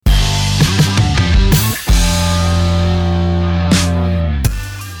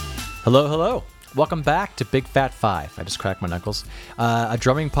Hello, hello. Welcome back to Big Fat Five. I just cracked my knuckles. A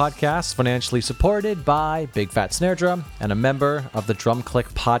drumming podcast financially supported by Big Fat Snare Drum and a member of the Drum Click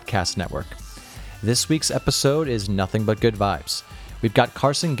Podcast Network. This week's episode is nothing but good vibes. We've got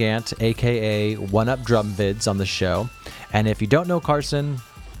Carson Gant, aka One Up Drum Vids, on the show. And if you don't know Carson,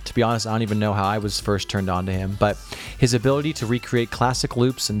 to be honest, I don't even know how I was first turned on to him, but his ability to recreate classic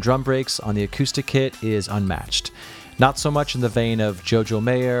loops and drum breaks on the acoustic kit is unmatched. Not so much in the vein of Jojo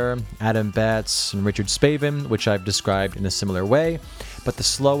Mayer, Adam Betts, and Richard Spavin, which I've described in a similar way, but the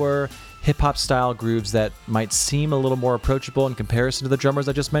slower, hip-hop style grooves that might seem a little more approachable in comparison to the drummers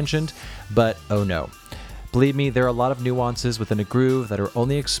I just mentioned, but oh no. Believe me, there are a lot of nuances within a groove that are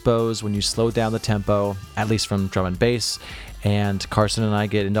only exposed when you slow down the tempo, at least from drum and bass, and Carson and I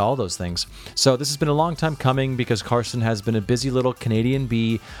get into all those things. So this has been a long time coming because Carson has been a busy little Canadian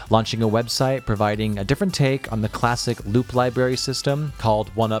bee launching a website providing a different take on the classic loop library system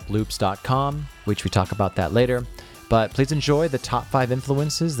called oneuploops.com, which we talk about that later. But please enjoy the top 5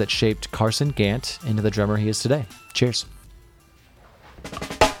 influences that shaped Carson Gant into the drummer he is today. Cheers. Give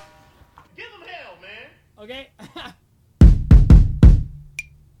him hell, man. Okay.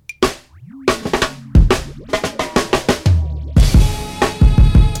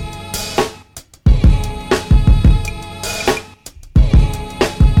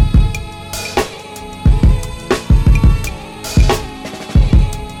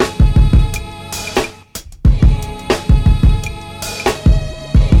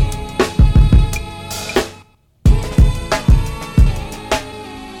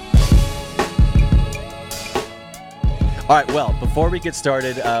 All right, well, before we get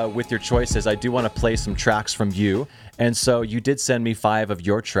started with your choices, I do want to play some tracks from you. And so you did send me 5 of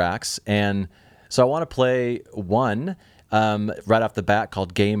your tracks. And so I want to play one right off the bat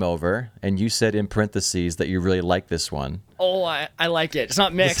called Game Over. And you said in parentheses that you really like this one. Oh, I like it. It's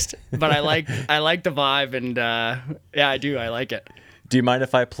not mixed, but I like the vibe, and yeah, I do. I like it. Do you mind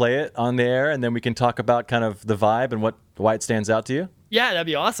if I play it on the air and then we can talk about kind of the vibe and why it stands out to you? Yeah, that'd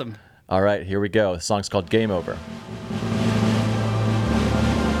be awesome. All right, here we go. The song's called Game Over.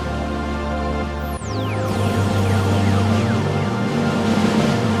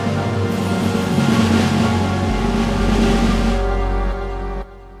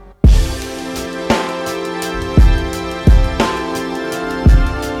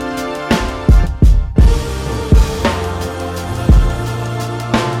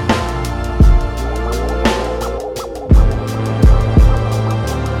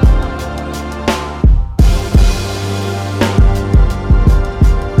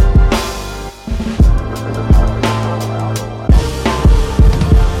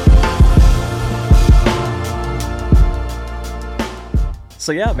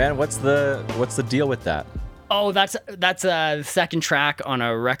 So yeah, man, what's the deal with that? Oh, that's the second track on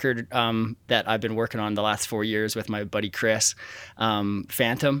a record that I've been working on the last 4 years with my buddy Chris,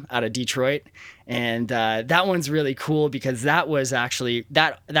 Phantom out of Detroit, and that one's really cool because that was actually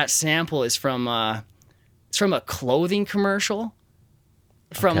that sample is from it's from a clothing commercial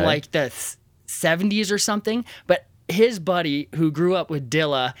from like the 70s or something. But his buddy who grew up with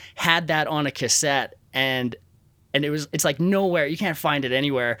Dilla had that on a cassette, and it's like nowhere, you can't find it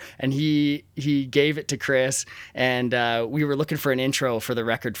anywhere, and he gave it to Chris, and we were looking for an intro for the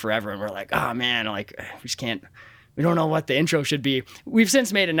record forever, and we're like, oh man, like we don't know what the intro should be. We've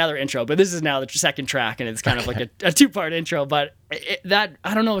since made another intro, but this is now the second track, and it's kind of like a 2-part intro. But that,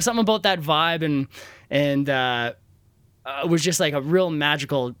 I don't know, something about that vibe and it was just like a real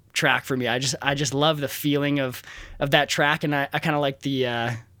magical track for me. I just love the feeling of that track, and I kind of like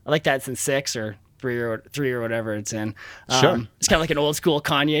I like that it's in 6 or 3 or whatever it's in. Sure. It's kind of like an old school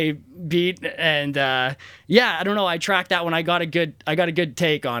Kanye beat, and yeah, I don't know. I tracked that one. I got a good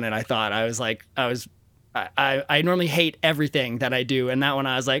take on it. I thought I normally hate everything that I do, and that one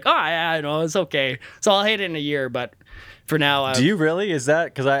I was like, oh yeah, I know, it's okay. So I'll hate it in a year, but for now. Do you really? Is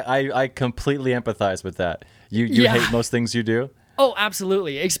that because I completely empathize with that? You hate most things you do? Oh,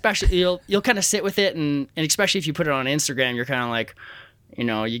 absolutely. Especially you'll kind of sit with it, and especially if you put it on Instagram, you're kind of like,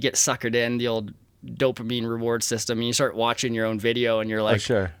 you get suckered in the old dopamine reward system, and you start watching your own video, and you're like, oh,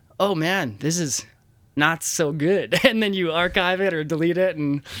 sure. Oh man, this is not so good. And then you archive it or delete it,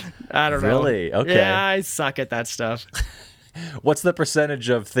 and I don't know. Really? Okay. Yeah, I suck at that stuff. What's the percentage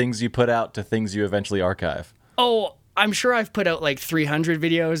of things you put out to things you eventually archive? Oh, I'm sure I've put out like 300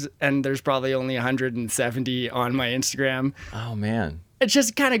 videos, and there's probably only 170 on my Instagram. Oh man. It's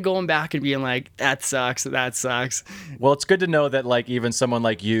just kind of going back and being like, that sucks. Well, it's good to know that like even someone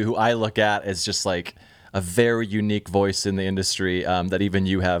like you, who I look at as just like a very unique voice in the industry, that even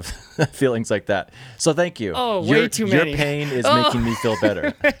you have feelings like that. So thank you. Oh, way too many. Your pain is making me feel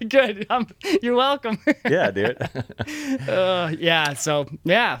better. Good. You're welcome. Yeah, dude. Yeah. So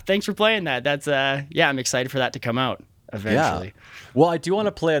yeah, thanks for playing that. That's I'm excited for that to come out eventually. Yeah. Well, I do want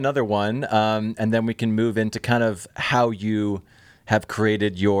to play another one, and then we can move into kind of how you have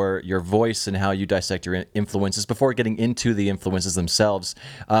created your voice and how you dissect your influences before getting into the influences themselves.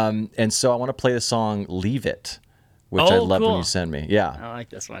 And so I want to play the song "Leave It," which I love when you send me. Yeah. I like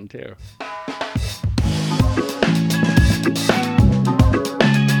this one too.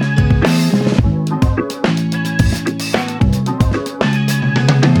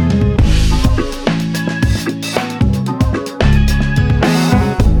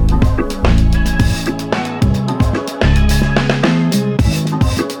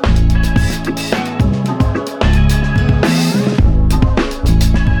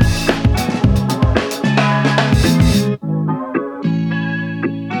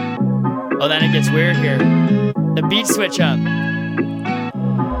 Oh, then it gets weird here. The beat switch up.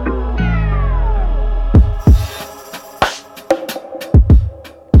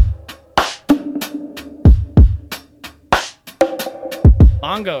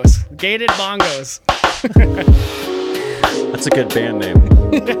 Bongos. Gated bongos. That's a good band name.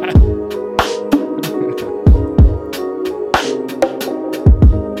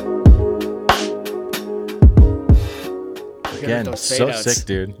 Again, so sick,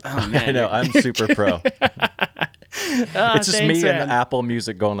 dude. Oh, man, I know, I'm super pro. It's just me man. and Apple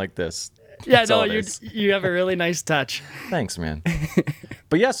Music going like this. Yeah, That's all no, it is. you have a really nice touch. Thanks, man.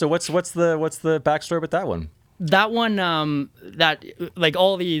 But yeah, so what's the backstory with that one? That one, that like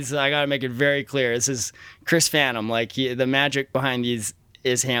all these, I gotta make it very clear. This is Chris Phantom. Like the magic behind these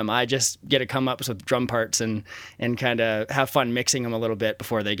is him. I just get to come up with drum parts and kind of have fun mixing them a little bit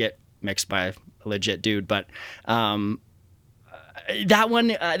before they get mixed by a legit dude. But that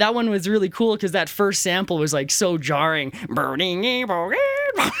one was really cool because that first sample was like so jarring. Yeah,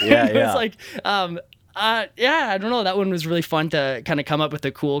 It's like, I don't know. That one was really fun to kind of come up with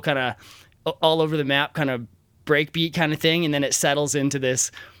a cool kind of all over the map kind of breakbeat kind of thing, and then it settles into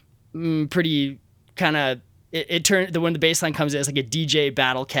this pretty kind of. It turned when the bass line comes in, it's like a DJ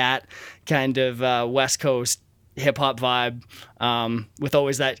Battle Cat kind of West Coast hip hop vibe, with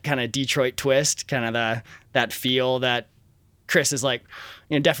always that kind of Detroit twist, kind of that feel that Chris is like,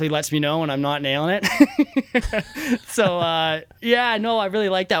 definitely lets me know when I'm not nailing it. So I really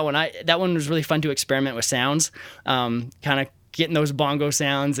like that one. That one was really fun to experiment with sounds, kind of getting those bongo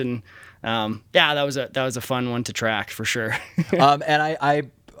sounds, and that was a fun one to track for sure.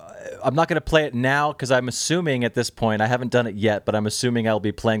 And I'm not going to play it now because I'm assuming at this point, I haven't done it yet, but I'm assuming I'll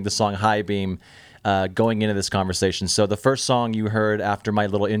be playing the song High Beam going into this conversation. So the first song you heard after my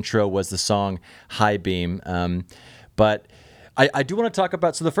little intro was the song High Beam. But I do want to talk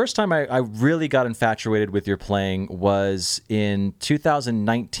about, so the first time I really got infatuated with your playing was in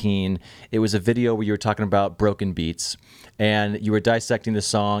 2019. It was a video where you were talking about broken beats, and you were dissecting the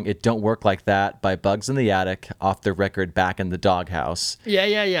song It Don't Work Like That by Bugs in the Attic off their record Back in the Doghouse. Yeah.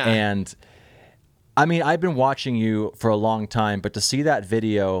 And I mean, I've been watching you for a long time, but to see that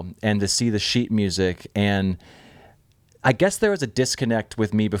video and to see the sheet music, and I guess there was a disconnect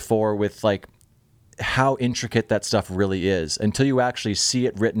with me before with like how intricate that stuff really is until you actually see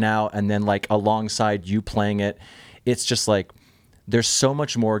it written out, and then like alongside you playing it, it's just like there's so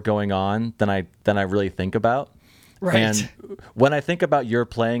much more going on than I really think about. Right. And when I think about your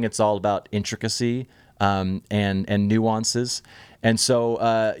playing, it's all about intricacy and nuances. And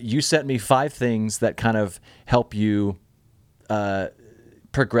so you sent me 5 things that kind of help you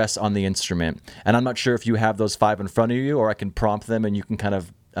progress on the instrument. And I'm not sure if you have those 5 in front of you, or I can prompt them and you can kind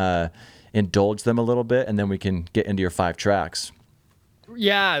of indulge them a little bit, and then we can get into your 5 tracks.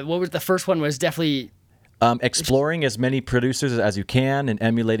 Yeah, what was the first one was definitely exploring as many producers as you can and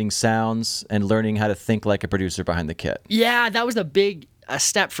emulating sounds and learning how to think like a producer behind the kit. Yeah, that was a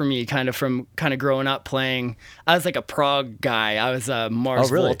step for me, kind of from kind of growing up playing. I was like a prog guy. I was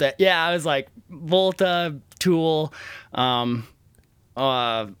Mars Volta. Yeah, I was like Volta, Tool, Our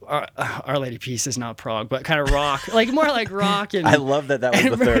Lady Peace is not prog, but kind of rock, like more like rock. And I love that was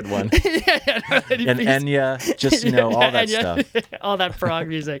the third one. And Enya, just all that stuff, all that prog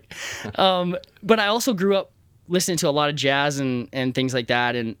music. But I also grew up listening to a lot of jazz and things like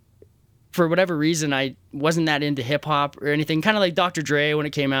that, and for whatever reason, I wasn't that into hip hop or anything. Kind of like Dr. Dre when it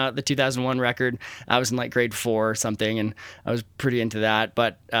came out, the 2001 record. I was in like grade 4 or something, and I was pretty into that.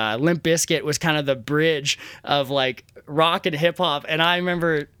 But Limp Bizkit was kind of the bridge of like rock and hip hop, and I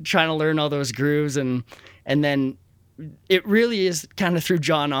remember trying to learn all those grooves, and then it really is kind of through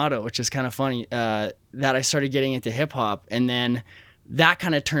John Otto, which is kind of funny, that I started getting into hip hop, and then that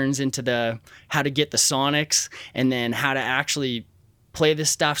kind of turns into the how to get the sonics, and then how to actually play this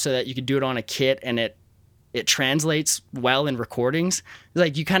stuff so that you could do it on a kit and it translates well in recordings.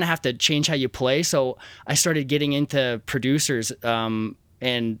 Like you kind of have to change how you play. So I started getting into producers,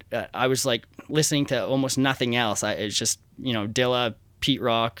 and I was like listening to almost nothing else. It's just, Dilla, Pete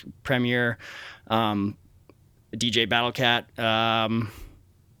Rock, Premier, DJ Battlecat,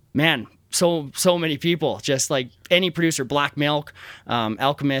 man, so many people, just like any producer, Black Milk,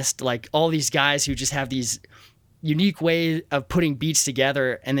 Alchemist, like all these guys who just have these unique way of putting beats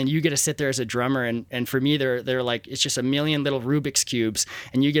together, and then you get to sit there as a drummer, and for me they're like, it's just a million little Rubik's cubes,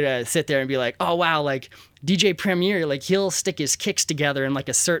 and you get to sit there and be like, oh wow, like DJ Premier, like he'll stick his kicks together in like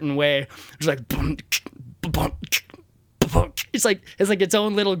a certain way. It's like it's like its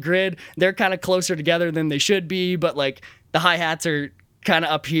own little grid. They're kind of closer together than they should be, but like the hi-hats are kind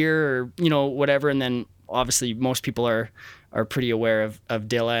of up here, or whatever. And then obviously most people are pretty aware of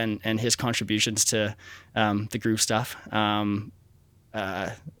Dilla and his contributions to the groove stuff.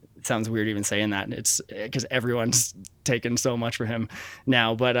 It sounds weird even saying that. It's because everyone's taken so much for him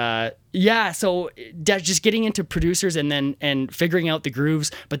now. But so just getting into producers and figuring out the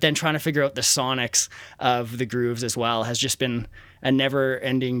grooves, but then trying to figure out the sonics of the grooves as well has just been a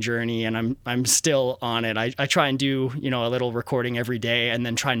never-ending journey, and I'm still on it. I try and do a little recording every day, and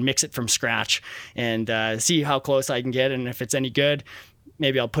then try and mix it from scratch and see how close I can get, and if it's any good,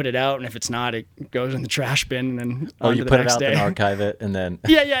 maybe I'll put it out, and if it's not, it goes in the trash bin, and then on you to the put it next out day. and archive it, and then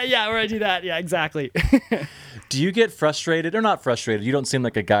yeah, or I do that. Yeah, exactly. Do you get frustrated, or not frustrated? You don't seem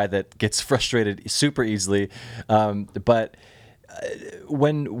like a guy that gets frustrated super easily, but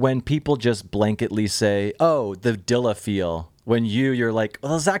when people just blanketly say, "Oh, the Dilla feel," when you're like,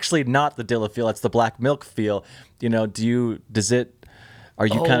 "Well, it's actually not the Dilla feel; it's the Black Milk feel." Are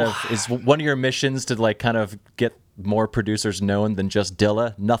you kind of, is one of your missions to like kind of get more producers known than just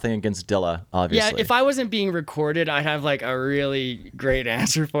Dilla? Nothing against Dilla, obviously. Yeah, if I wasn't being recorded, I'd have like a really great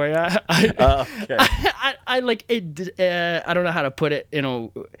answer for you. Okay. I like it. I don't know how to put it.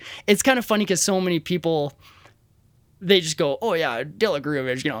 It's kind of funny because so many people, they just go, "Oh yeah, Dilla groove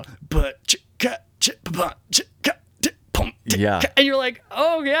is but." Yeah. And you're like,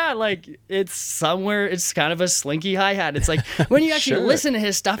 oh yeah, like it's somewhere, it's kind of a slinky hi-hat. It's like when you actually Sure. listen to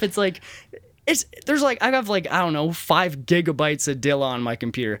his stuff, it's like there's like, I have like, I don't know, 5 gigabytes of Dilla on my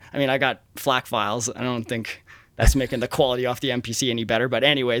computer. I mean, I got FLAC files. I don't think that's making the quality off the MPC any better, but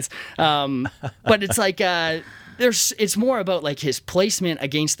anyways, but it's like it's more about like his placement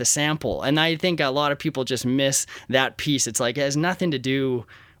against the sample, and I think a lot of people just miss that piece. It's like it has nothing to do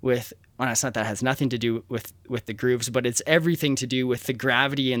with, well, it's not that it has nothing to do with the grooves, but it's everything to do with the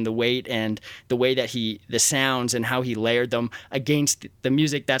gravity and the weight and the way that the sounds and how he layered them against the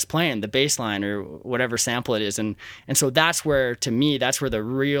music that's playing, the bass line or whatever sample it is. And so that's where, to me, that's where the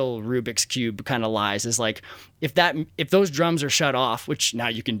real Rubik's Cube kind of lies, is like, if those drums are shut off, which now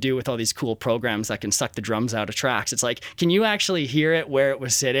you can do with all these cool programs that can suck the drums out of tracks, it's like, can you actually hear it where it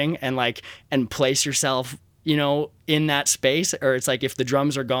was sitting and place yourself in that space? Or it's like, if the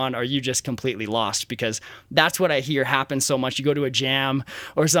drums are gone, are you just completely lost? Because that's what I hear happen so much. You go to a jam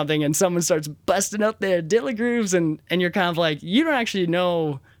or something and someone starts busting out their Dilla grooves, and you're kind of like, you don't actually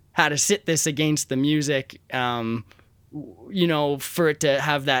know how to sit this against the music, for it to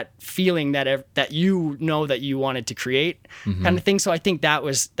have that feeling that that you wanted to create, kind of thing. So I think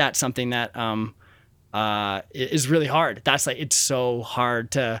that's something that is really hard. That's like, it's so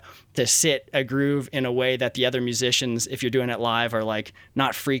hard to sit a groove in a way that the other musicians, if you're doing it live, are like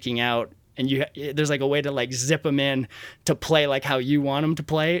not freaking out, and there's like a way to like zip them in to play like how you want them to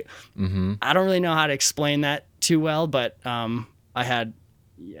play. Mm-hmm. I don't really know how to explain that too well, but I had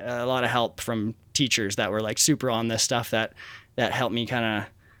a lot of help from teachers that were like super on this stuff that helped me kind of,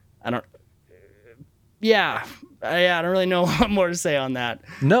 I don't really know what more to say on that.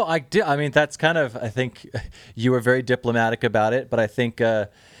 No, I do. I mean, that's kind of, I think you were very diplomatic about it, but I think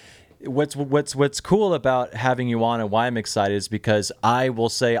what's cool about having you on and why I'm excited is because I will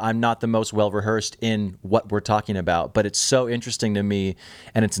say I'm not the most well-rehearsed in what we're talking about, but it's so interesting to me,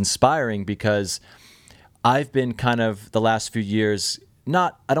 and it's inspiring because I've been kind of the last few years,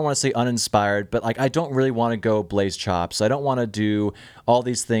 I don't want to say uninspired, but like I don't really want to go blaze chops. I don't want to do all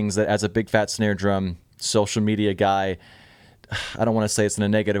these things that, as a big fat snare drum social media guy, I don't want to say it's in a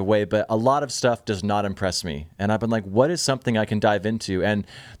negative way, but a lot of stuff does not impress me. And I've been like, what is something I can dive into? And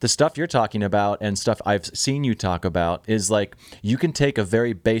the stuff you're talking about and stuff I've seen you talk about is like, you can take a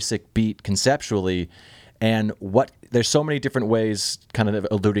very basic beat conceptually, and there's so many different ways, kind of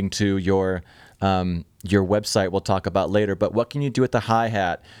alluding to your your website we'll talk about later, but what can you do at the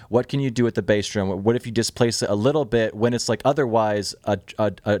hi-hat? What can you do at the bass drum? What if you displace it a little bit when it's like otherwise a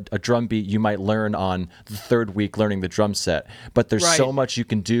drum beat you might learn on the third week learning the drum set? But there's so much you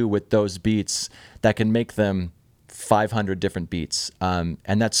can do with those beats that can make them 500 different beats. And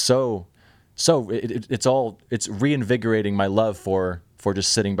that's it's reinvigorating my love for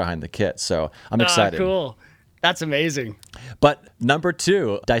just sitting behind the kit. So I'm excited. Cool. That's amazing. But number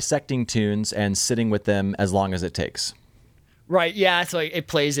 2, dissecting tunes and sitting with them as long as it takes. Right. Yeah. So it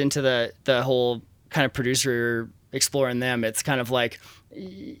plays into the whole kind of producer exploring them. It's kind of like,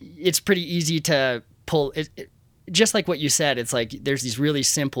 it's pretty easy to pull it. Just like what you said, it's like there's these really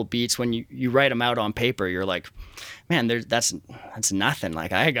simple beats. When you write them out on paper, you're like, man, that's nothing.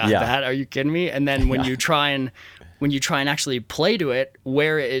 Like, I got that. Are you kidding me? And then when you try and actually play to it,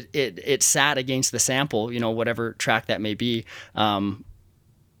 where it sat against the sample, whatever track that may be,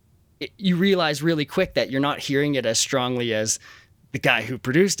 you realize really quick that you're not hearing it as strongly as the guy who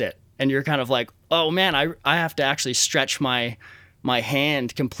produced it. And you're kind of like, oh man, I have to actually stretch my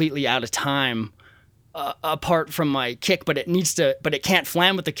hand completely out of time apart from my kick, but it can't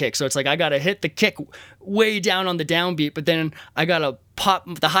flam with the kick. So it's like, I got to hit the kick way down on the downbeat, but then I got to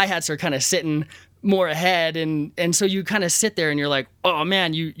pop, the hi-hats are kind of sitting more ahead. And so you kind of sit there and you're like, oh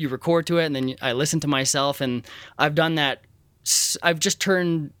man, you record to it. And then I listen to myself, and I've done that. I've just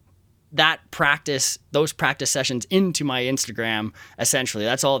turned those practice sessions into my Instagram. Essentially,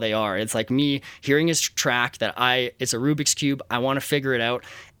 that's all they are. It's like me hearing his track it's a Rubik's Cube. I want to figure it out.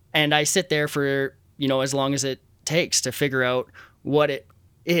 And I sit there for, as long as it takes to figure out what it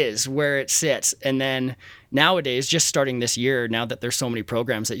is, where it sits. And then nowadays, just starting this year, now that there's so many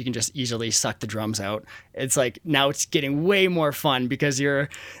programs that you can just easily suck the drums out, it's like now it's getting way more fun because you're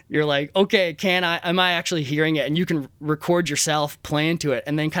like, okay, am I actually hearing it? And you can record yourself playing to it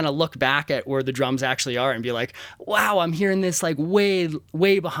and then kind of look back at where the drums actually are and be like, wow, I'm hearing this like way,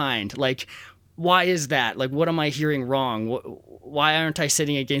 way behind. Like, why is that? Like, what am I hearing wrong? Why aren't I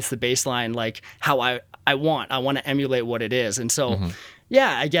sitting against the bass line like how I want to emulate what it is? And so,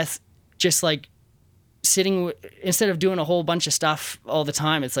 yeah, I guess just like sitting, instead of doing a whole bunch of stuff all the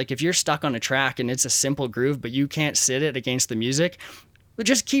time, it's like if you're stuck on a track and it's a simple groove, but you can't sit it against the music,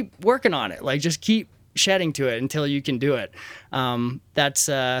 just keep working on it. Like, just keep shedding to it until you can do it.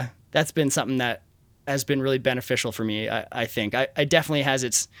 That's been something that has been really beneficial for me. I think I definitely has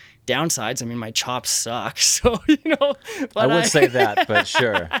its downsides. I mean, my chops suck, so But I would say that, but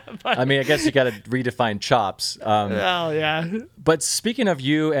sure. I mean, I guess you got to redefine chops. Well, yeah. But speaking of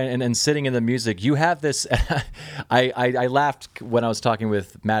you and sitting in the music, you have this. I laughed when I was talking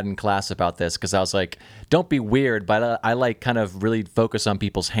with Matt in class about this because I was like, "Don't be weird," but I like kind of really focus on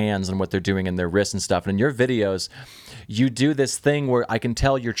people's hands and what they're doing in their wrists and stuff. And in your videos, you do this thing where I can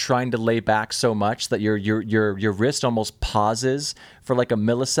tell you're trying to lay back so much that your wrist almost pauses for like a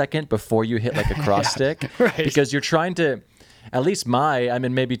millisecond before you hit like a cross stick, right? Because you're trying to, at least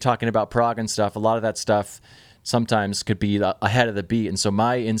maybe talking about prog and stuff, a lot of that stuff sometimes could be ahead of the beat. And so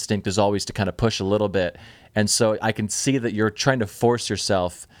my instinct is always to kind of push a little bit. And so I can see that you're trying to force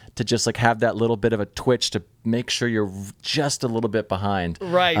yourself to just like have that little bit of a twitch to make sure you're just a little bit behind.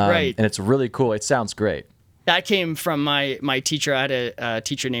 Right, right. And it's really cool. It sounds great. That came from my teacher. I had a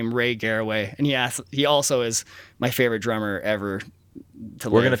teacher named Ray Garraway, and he also is my favorite drummer ever.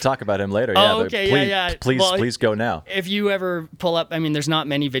 We're going to talk about him later. Oh, okay, Please go now. If you ever pull up, I mean, there's not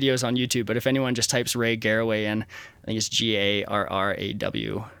many videos on YouTube, but if anyone just types Ray Garraway in, I think it's Garraway,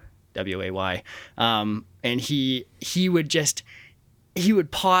 and he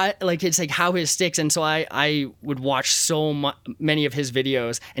would pause, like, it's like how his sticks. And so I would watch many of his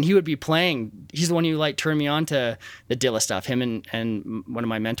videos, and he would be playing. He's the one who like turned me on to the Dilla stuff. Him and one of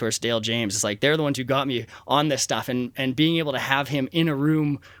my mentors, Dale James, is like, they're the ones who got me on this stuff, and being able to have him in a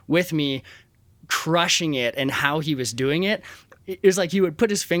room with me crushing it and how he was doing it. It was like he would put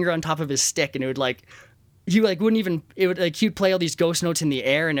his finger on top of his stick, and it would like, he like wouldn't even, it would like, he'd play all these ghost notes in the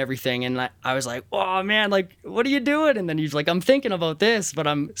air and everything. And I was like, oh man, like, what are you doing? And then he's like, I'm thinking about this, but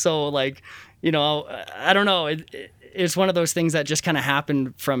I'm so like, I don't know. It's one of those things that just kind of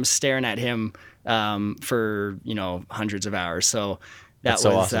happened from staring at him for, hundreds of hours. So that's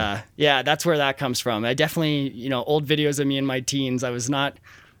so awesome. That's where that comes from. I definitely, old videos of me in my teens, my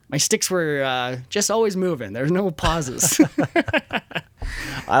sticks were just always moving. There's no pauses.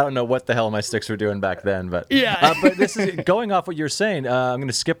 I don't know what the hell my sticks were doing back then, but yeah. But this is going off what you're saying. I'm going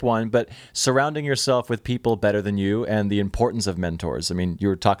to skip one, but surrounding yourself with people better than you and the importance of mentors. I mean, you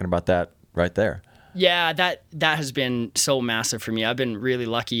were talking about that right there. Yeah, that has been so massive for me. I've been really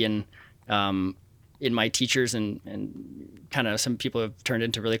lucky in in my teachers and kind of some people have turned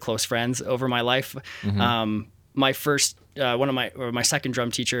into really close friends over my life. My first, my second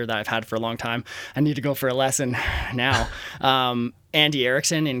drum teacher that I've had for a long time, I need to go for a lesson now. Andy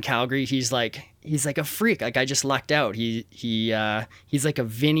Erickson in Calgary, he's like a freak. Like I just lucked out. He's like a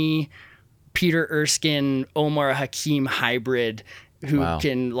Vinny, Peter Erskine, Omar Hakim hybrid who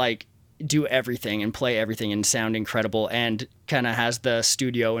can like do everything and play everything and sound incredible, and kind of has the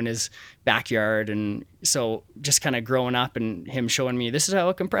studio in his backyard. And so just kind of growing up and him showing me, this is how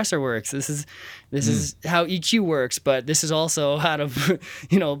a compressor works. This is how EQ works, but this is also how to,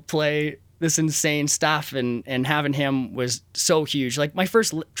 play this insane stuff. And having him was so huge. Like my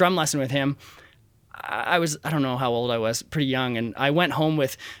first drum lesson with him, I don't know how old I was, pretty young. And I went home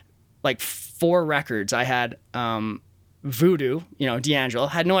with like 4 records. I had, Voodoo, D'Angelo,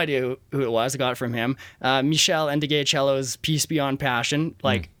 had no idea who it was. I got it from him. Michel Ndegecello's Peace Beyond Passion,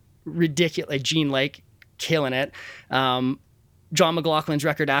 like ridiculous, like Gene Lake, killing it. John McLaughlin's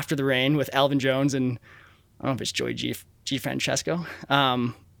record After the Rain with Elvin Jones and I don't know if it's Joey G. Francesco.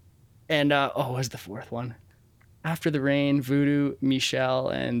 What was the 4th one? After the Rain, Voodoo, Michel,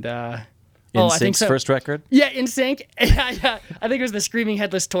 and I think so. First record? Yeah, In Sync. Yeah. I think it was the Screaming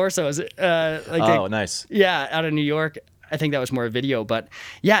Headless Torsos. Nice. Yeah, out of New York. I think that was more a video, but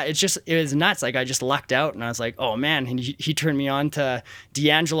yeah, it was nuts. Like I just lucked out and I was like, oh man. And he turned me on to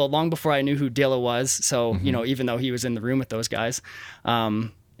D'Angelo long before I knew who Dilla was. So, even though he was in the room with those guys,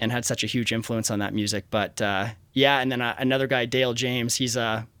 and had such a huge influence on that music. But and then another guy, Dale James, he's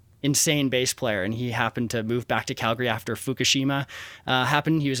a insane bass player, and he happened to move back to Calgary after Fukushima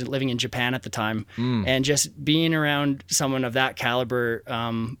happened. He was living in Japan at the time, and just being around someone of that caliber,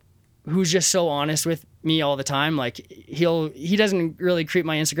 who's just so honest with me all the time. Like he doesn't really creep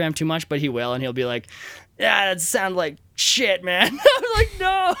my Instagram too much, but he will, and he'll be like, yeah, that sounds like shit, man. I'm like,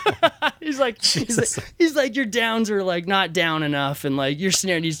 no. he's like, your downs are like not down enough, and like your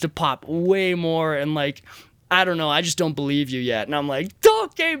snare needs to pop way more, and like, I don't know, I just don't believe you yet. And I'm like,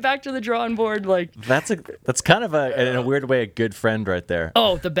 okay, back to the drawing board. Like that's kind of in a weird way, a good friend right there.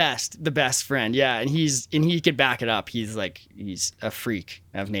 Oh, the best friend. Yeah. And he could back it up. He's a freak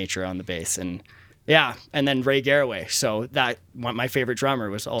of nature on the bass. And yeah. And then Ray Garraway. So my favorite drummer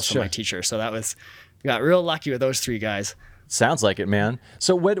was also my teacher. So got real lucky with those 3 guys. Sounds like it, man.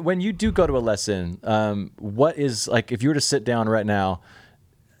 So when you do go to a lesson, what is, like, if you were to sit down right now,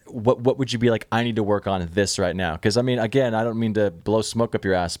 what would you be like, I need to work on this right now? Because, I mean, again, I don't mean to blow smoke up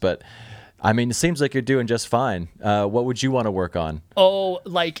your ass, but, I mean, it seems like you're doing just fine. What would you want to work on? Oh,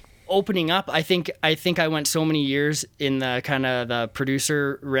 like opening up. I think I went so many years in the kind of the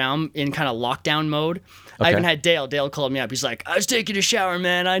producer realm in kind of lockdown mode. Okay. I even had Dale. Dale called me up. He's like, I was taking a shower,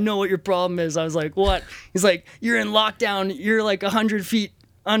 man. I know what your problem is. I was like, what? He's like, you're in lockdown. You're like 100 feet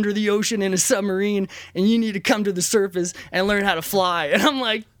under the ocean in a submarine, and you need to come to the surface and learn how to fly. And I'm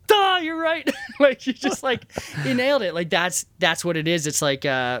like, you're right. Like, you just like, you nailed it. Like that's what it is. It's like,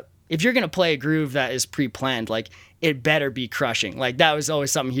 if you're going to play a groove that is pre-planned, like it better be crushing. Like that was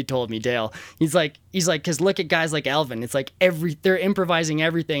always something he told me, Dale. He's like, cause look at guys like Elvin. It's like they're improvising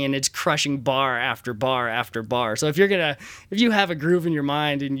everything and it's crushing bar after bar after bar. So if you have a groove in your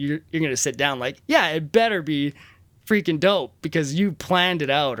mind and you're going to sit down, like, yeah, it better be freaking dope because you planned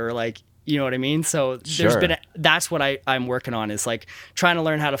it out, or like, you know what I mean? So that's what I'm working on, is like trying to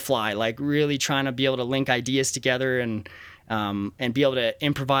learn how to fly, like really trying to be able to link ideas together and be able to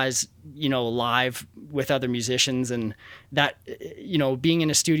improvise, live with other musicians. And that, being in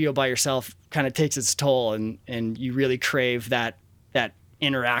a studio by yourself kind of takes its toll, and you really crave that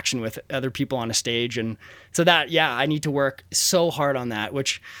interaction with other people on a stage. And so I need to work so hard on that,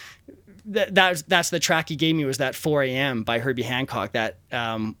 which that's the track he gave me, was that 4 a.m. by Herbie Hancock. That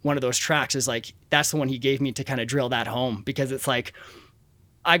one of those tracks is like, that's the one he gave me to kind of drill that home, because it's like,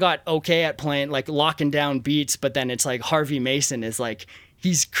 I got okay at playing, like locking down beats, but then it's like Harvey Mason is like,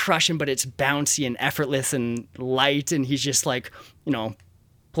 he's crushing, but it's bouncy and effortless and light. And he's just like,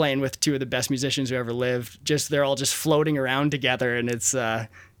 playing with 2 of the best musicians who ever lived. They're all just floating around together, and it's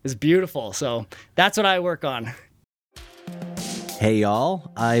beautiful. So that's what I work on. Hey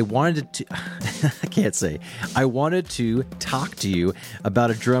y'all, I wanted to talk to you about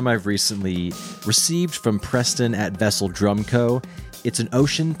a drum I've recently received from Preston at Vessel Drum Co. It's an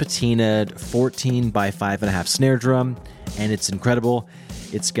ocean patinaed 14 by 5.5 snare drum, and it's incredible.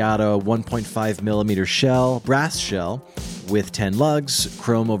 It's got a 1.5 millimeter brass shell with 10 lugs,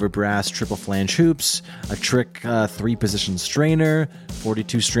 chrome over brass triple flange hoops, a trick 3-position strainer,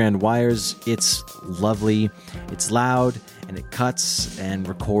 42 strand wires. It's lovely, it's loud, and it cuts and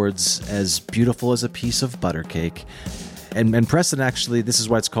records as beautiful as a piece of butter cake. And Preston actually, this is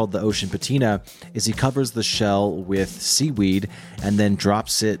why it's called the ocean patina, is he covers the shell with seaweed and then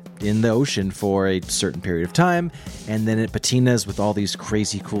drops it in the ocean for a certain period of time, and then it patinas with all these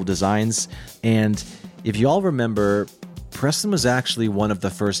crazy cool designs. And if you all remember, Preston was actually one of the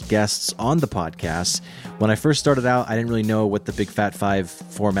first guests on the podcast. When I first started out, I didn't really know what the Big Fat Five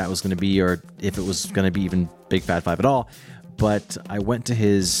format was going to be, or if it was going to be even Big Fat Five at all. But I went to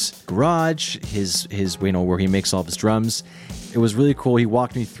his garage, his where he makes all of his drums. It was really cool. He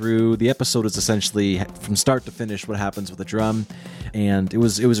walked me through. The episode is essentially from start to finish what happens with a drum, and it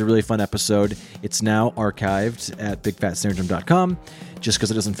was a really fun episode. It's now archived at bigfatsnaredrum.com, just because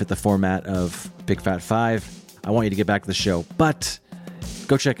it doesn't fit the format of Big Fat Five. I want you to get back to the show, but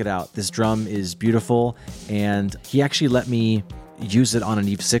go check it out. This drum is beautiful, and he actually let me use it on an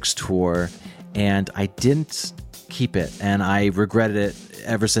Eve 6 tour, and I didn't keep it, and I regretted it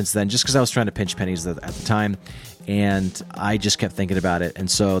ever since then, just because I was trying to pinch pennies at the time, and I just kept thinking about it. And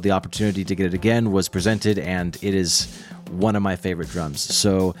so the opportunity to get it again was presented, and it is one of my favorite drums.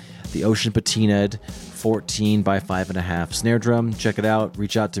 So the Ocean Patinaed 14 by 5.5 snare drum, check it out.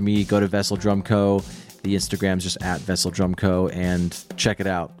 Reach out to me, go to Vessel Drum Co. The Instagram's just at Vessel Drum Co. and check it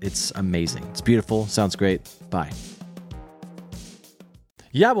out. It's amazing. It's beautiful. Sounds great. Bye.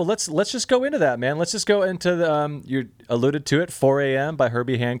 Yeah, well, let's just go into that, man. Let's just go into the, you alluded to it, 4 a.m. by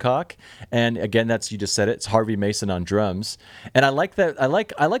Herbie Hancock, and again, you just said it. It's Harvey Mason on drums, and I like that. I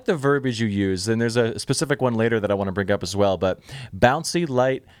like the verbiage you use, and there's a specific one later that I want to bring up as well. But bouncy,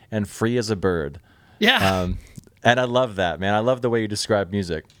 light, and free as a bird. Yeah, and I love that, man. I love the way you describe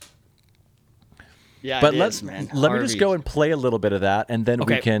music. Yeah, but man. Let me just go and play a little bit of that, and then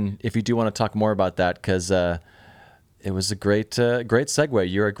Okay. we can, if you do want to talk more about that, because it was a great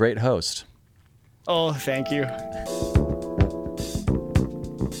segue. You're a great host. Oh, thank you.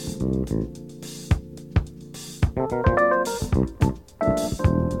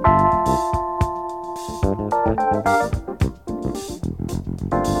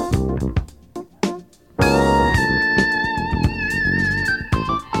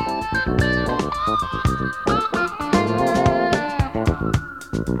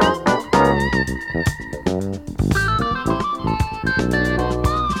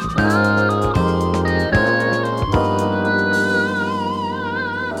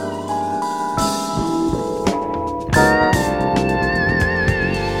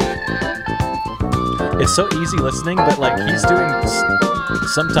 It's so easy listening, but like he's doing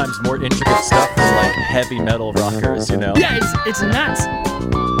sometimes more intricate stuff than like heavy metal rockers, you know? Yeah, it's nuts.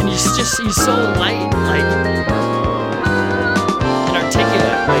 And he's so light, like, and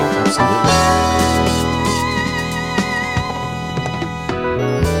articulate, like. Absolutely.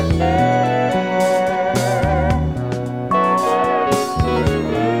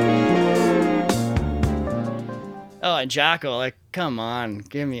 Oh, and Jacko, like, come on,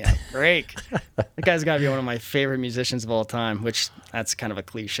 give me a break. That guy's got to be one of my favorite musicians of all time, which that's kind of a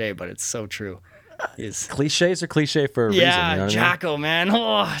cliche, but it's so true. Cliches are cliche for a reason. Yeah, You know what Jacko, man.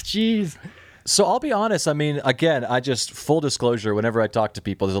 Oh, jeez. So I'll be honest. I mean, again, full disclosure, whenever I talk to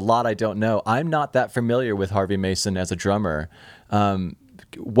people, there's a lot I don't know. I'm not that familiar with Harvey Mason as a drummer.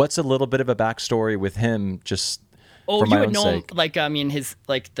 What's a little bit of a backstory with him, just for my own sake? Like, I mean, his,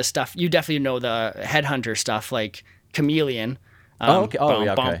 like, the stuff, you definitely know the Headhunter stuff, like Chameleon. Okay. Oh,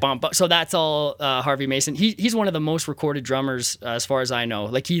 yeah, okay. So that's all Harvey Mason. He's one of the most recorded drummers as far as I know.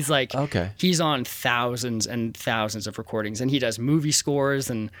 Like he's on thousands and thousands of recordings, and he does movie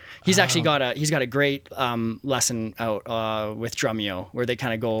scores, and he's actually got a great lesson out with Drumeo where they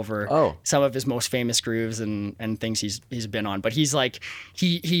kind of go over some of his most famous grooves and things he's been on. But he's like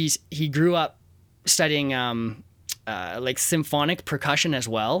he grew up studying like symphonic percussion as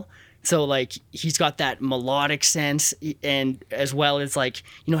well. So like he's got that melodic sense, and as well as like,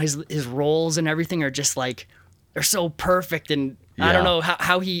 you know, his rolls and everything are just like, they're so perfect, and I don't know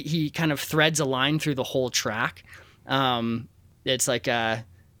how he kind of threads a line through the whole track. It's like kind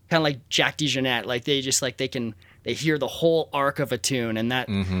of like Jack DeJohnette, like they just like they hear the whole arc of a tune, and that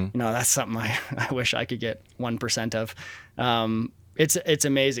you know, that's something I wish I could get 1% of. It's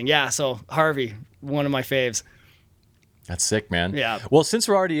amazing. Yeah, so Harvey, one of my faves. That's sick, man. Yeah. Well, since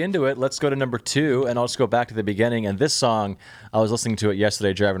we're already into it, let's go to number 2, and I'll just go back to the beginning. And this song, I was listening to it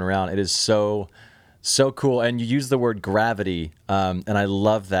yesterday driving around. It is so cool. And you use the word gravity, and I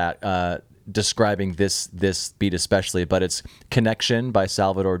love that, describing this beat especially. But it's Connection by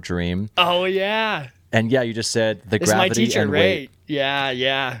Salvador Dream. Oh, yeah. And yeah, you just said the This gravity is my teacher, and Ray. weight.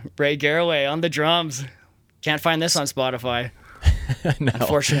 Yeah. Ray Garraway on the drums. Can't find this on Spotify. No.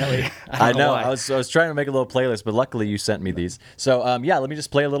 Unfortunately. I know. Why. I was trying to make a little playlist, but luckily you sent me these. So yeah, let me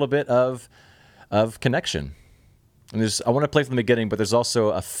just play a little bit of Connection. And I want to play from the beginning, but there's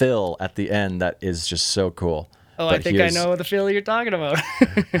also a fill at the end that is just so cool. Oh, But I think I know the feel you're talking about.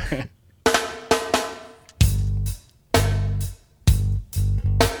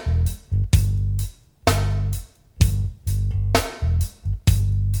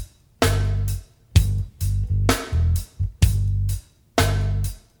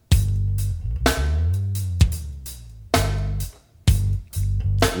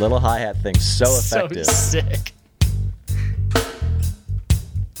 Little hi-hat thing, so effective. So sick.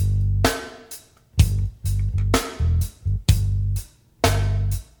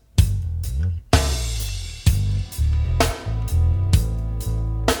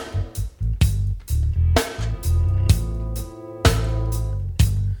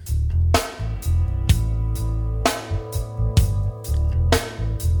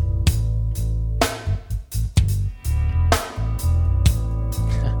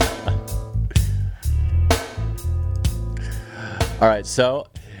 All right, so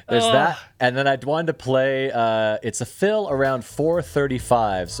there's that, and then I wanted to play. It's a fill around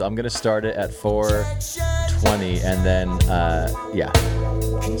 4:35, so I'm gonna start it at 4:20, and then yeah.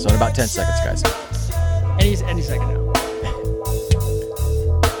 So in about 10 seconds, guys. Any second now.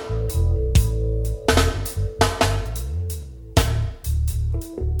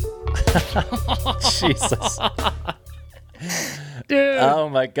 Jesus. Dude. Oh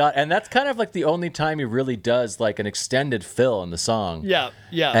my god. And that's kind of like the only time he really does like an extended fill in the song. Yeah.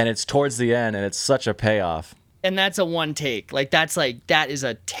 And it's towards the end, and it's such a payoff. And that's a one take. That is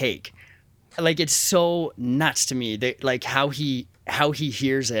a take. Like, it's so nuts to me that like how he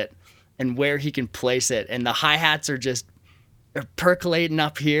hears it and where he can place it. And the hi-hats are just percolating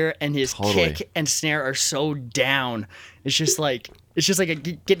up here, and his kick and snare are so down. It's just like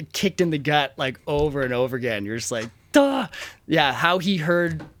getting kicked in the gut like over and over again. You're just like, duh. Yeah, how he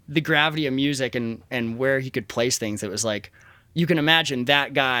heard the gravity of music and where he could place things. It was like, you can imagine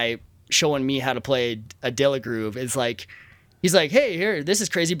that guy showing me how to play a Dilla groove. It's like, he's like, hey, here, this is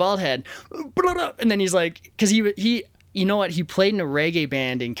Crazy Baldhead. And then he's like, because he you know what? He played in a reggae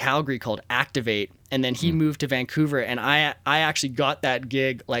band in Calgary called Activate, and then he moved to Vancouver. And I actually got that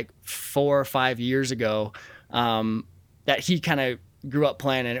gig like 4 or 5 years ago, that he kind of grew up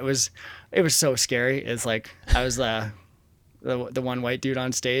playing, and it was so scary. It's like I was the one white dude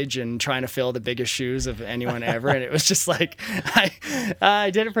on stage and trying to fill the biggest shoes of anyone ever, and it was just like I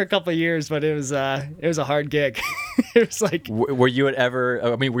did it for a couple of years, but it was a hard gig. It was like, were you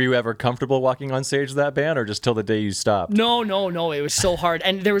ever comfortable walking on stage with that band, or just till the day you stopped? No, it was so hard,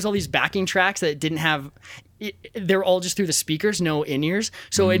 and there was all these backing tracks that didn't have. They're all just through the speakers, no in-ears.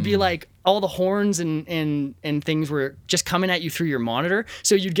 So it'd be like all the horns and things were just coming at you through your monitor.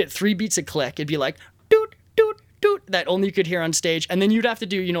 So you'd get 3 beats a click. It'd be like doot doot doot, that only you could hear on stage, and then you'd have to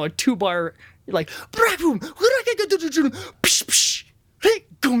do a 2-bar like boom.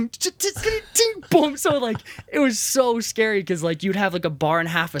 So like it was so scary because like you'd have like a bar and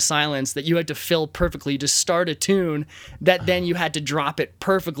a half of silence that you had to fill perfectly to start a tune that then you had to drop it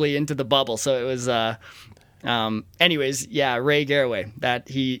perfectly into the bubble. So it was anyways, yeah, Ray Garraway, that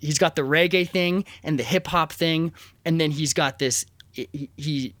he's got the reggae thing and the hip hop thing, and then he's got this.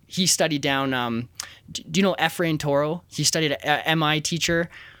 He studied down. Do you know Efrain Toro? He studied at MI teacher.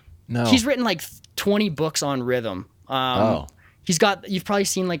 No. He's written like 20 books on rhythm. He's got. You've probably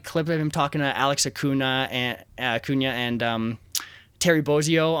seen like clip of him talking to Alex Acuna and Terry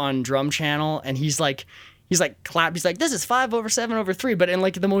Bozzio on Drum Channel, and he's like clap. He's like, this is 5/7/3, but in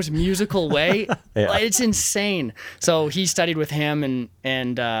like the most musical way. Yeah. Like, it's insane. So he studied with him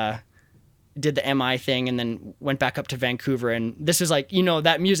and did the MI thing, and then went back up to Vancouver. And this was like,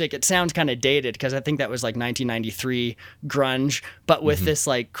 that music, it sounds kind of dated because I think that was like 1993 grunge, but with this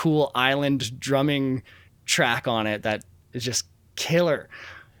like cool island drumming track on it that is just killer.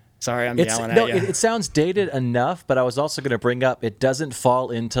 Sorry, I'm yelling at you. It sounds dated enough, but I was also going to bring up, it doesn't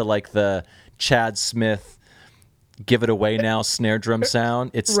fall into like the Chad Smith give it away now snare drum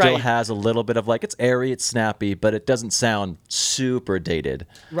sound. It still has a little bit of like, it's airy, it's snappy, but it doesn't sound super dated.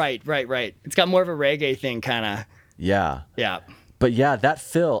 Right. It's got more of a reggae thing, kind of. Yeah. Yeah. But yeah, that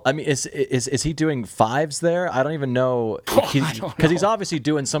fill. I mean, is he doing 5s there? I don't even know. Because he's obviously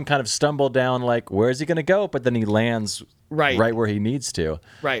doing some kind of stumble down, like, where is he going to go? But then he lands right where he needs to.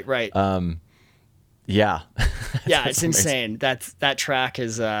 Right. Yeah. Yeah, it's insane. That track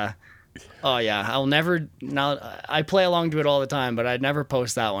is. Oh yeah, I'll never. Now I play along to it all the time, but I'd never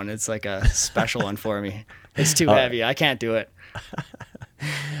post that one. It's like a special one for me. It's too heavy. I can't do it.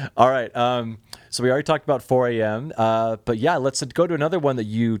 All right. So we already talked about 4 a.m. But yeah, let's go to another one that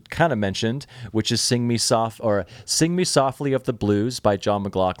you kind of mentioned, which is "Sing Me Softly of the Blues" by John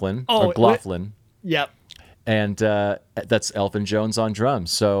McLaughlin. Oh, or McLaughlin. Yep. and that's Elvin Jones on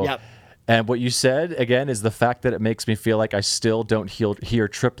drums. So, Yep. And what you said again is the fact that it makes me feel like I still don't hear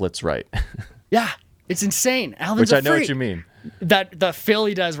triplets right, Yeah, it's insane. Alvin's which a I know freak. what you mean. That the fill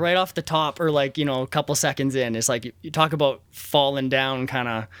he does right off the top, or like, you know, a couple seconds in, it's like you talk about falling down, kind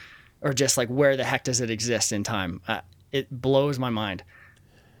of, or just like where the heck does it exist in time? It blows my mind.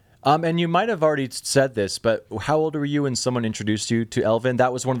 And you might have already said this, but how old were you when someone introduced you to Elvin?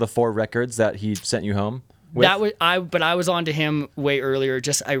 That was one of the 4 records that he sent you home with? But I was on to him way earlier.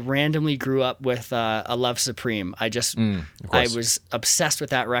 Just I randomly grew up with A Love Supreme. I was obsessed with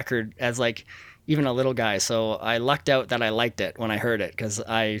that record as like even a little guy. So I lucked out that I liked it when I heard it, because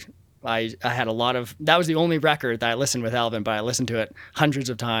I had a lot of, that was the only record that I listened with Elvin, but I listened to it hundreds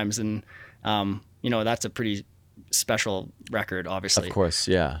of times, and you know, that's a pretty special record, obviously. Of course,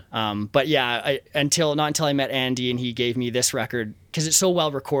 yeah. But yeah, not until I met Andy and he gave me this record, because it's so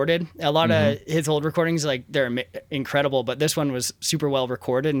well recorded. A lot of his old recordings, like, they're incredible, but this one was super well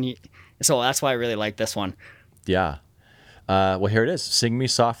recorded, and so that's why I really like this one. Yeah. Well, here it is. Sing Me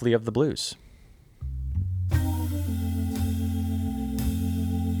Softly of the Blues.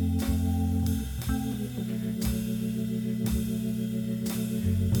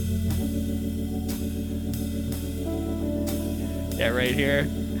 Yeah, right here.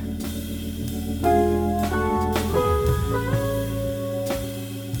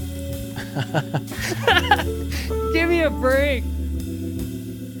 Give me a break.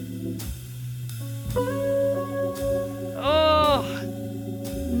 Oh,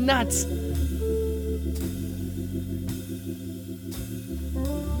 nuts.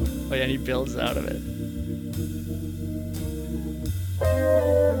 Oh yeah, and he builds out of it.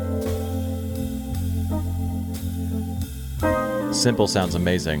 Simple sounds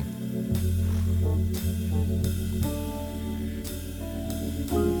amazing.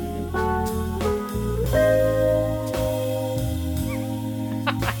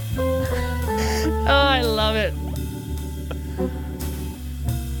 Oh, I love it.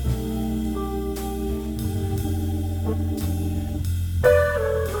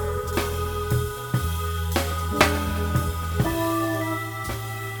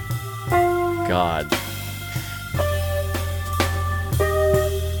 God.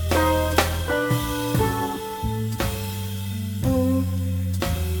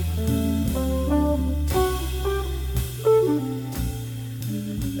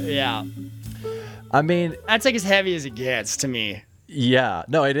 Yeah. I mean, That's like as heavy as it gets to me. yeah,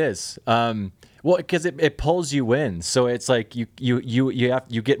 no, it is. Well, because it pulls you in, so it's like you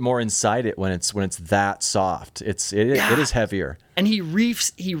get more inside it when it's that soft. It is heavier. And he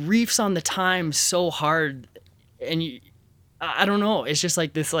reefs on the time so hard, and I don't know. It's just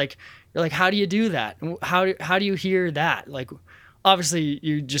like this, like, you're like, how do you do that? How do you hear that? Like, obviously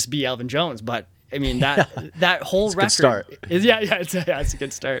you just be Elvin Jones, but I mean that whole record start. is it's a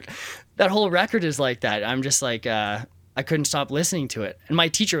good start. That whole record is like that. I'm just like I couldn't stop listening to it, and my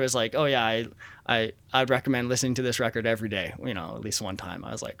teacher was like, "Oh yeah, I'd recommend listening to this record every day, you know, at least one time."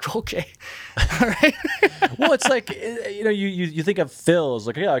 I was like, "Okay, all right." Well, it's like, you know, you think of fills,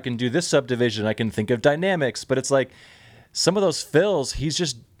 like, yeah, I can do this subdivision, I can think of dynamics, but it's like some of those fills, he's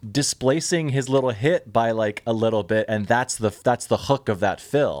just displacing his little hit by like a little bit, and that's the hook of that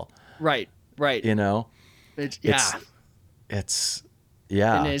fill. Right. You know, It's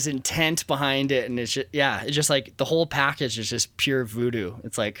yeah. And his intent behind it, and it's just like the whole package is just pure voodoo.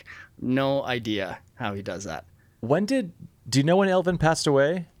 It's like no idea how he does that. Do you know when Elvin passed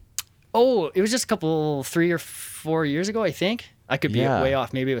away? Oh, it was just 3 or 4 years ago, I think. I could be way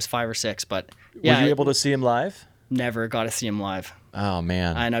off. Maybe it was 5 or 6, but yeah. Were you able to see him live? Never got to see him live. Oh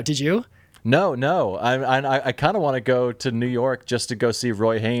man. I know. Did you? No. I kind of want to go to New York just to go see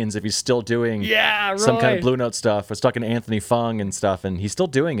Roy Haynes if he's still doing some kind of Blue Note stuff. I was talking to Anthony Fung and stuff, and he's still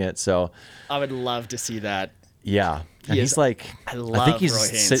doing it. So I would love to see that. Yeah. And he's like, I think Roy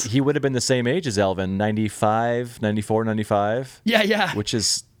Haynes. He would have been the same age as Elvin, 95, 94, 95. Yeah. Which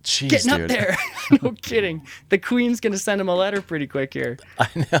is, jeez, getting dude. up there. No kidding. The Queen's going to send him a letter pretty quick here. I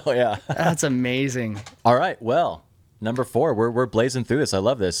know, yeah. That's amazing. All right, well, number 4, we're blazing through this. I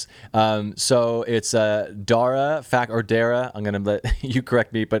love this. So it's Dara I'm going to let you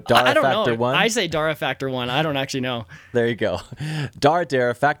correct me, but Dara I don't Factor know. 1. I say Dara Factor 1. I don't actually know. There you go.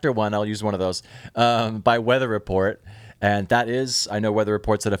 Dara Factor 1, I'll use one of those, by Weather Report. And that is, I know Weather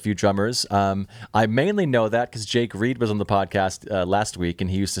Report's had a few drummers. I mainly know that because Jake Reed was on the podcast last week, and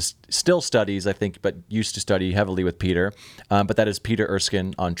he used to still studies, I think, but used to study heavily with Peter. But that is Peter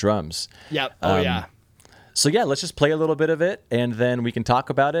Erskine on drums. Yep. Oh, yeah. So yeah, let's just play a little bit of it, and then we can talk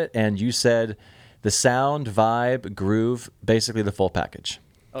about it. And you said the sound, vibe, groove, basically the full package.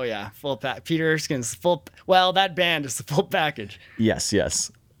 Oh yeah, full pack. Peter Erskine's full. Well, that band is the full package. Yes.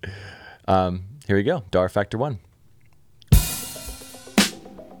 Here we go. Dar Factor 1.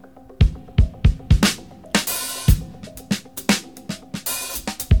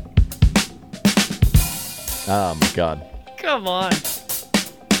 Oh my God. Come on.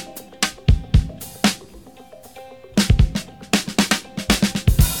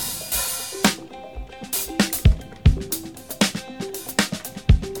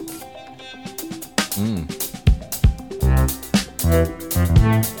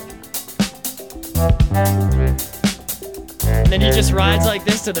 And then he just rides like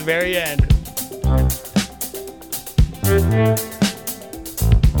this to the very end.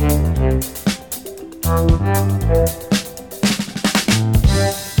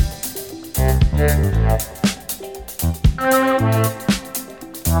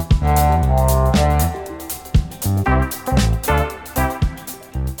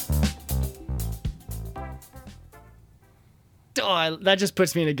 Oh, that just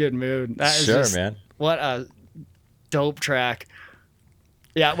puts me in a good mood. That is Sure, just, man. What a dope track.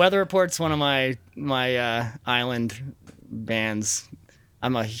 Yeah, Weather Report's one of my island bands.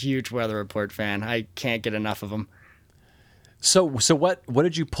 I'm a huge Weather Report fan. I can't get enough of them. So what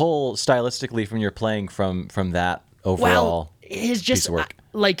did you pull stylistically from your playing from that overall his piece of work?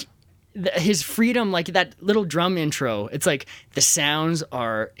 His freedom, like that little drum intro. It's like the sounds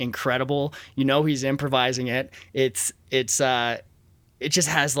are incredible. You know he's improvising it. It just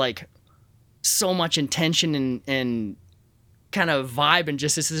has like so much intention and kind of vibe, and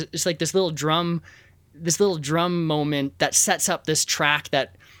just it's like this little drum moment that sets up this track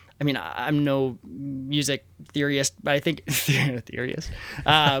that, I mean, I'm no music theorist, but I think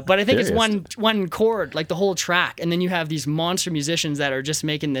but I think it's one chord, like the whole track, and then you have these monster musicians that are just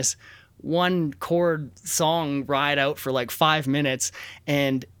making this one chord song ride out for like 5 minutes,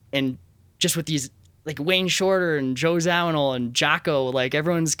 and just with these like Wayne Shorter and Joe Zawinul and Jacko, like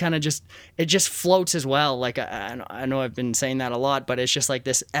everyone's kind of it just floats as well. Like I know I've been saying that a lot, but it's just like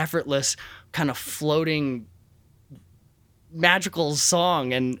this effortless kind of floating magical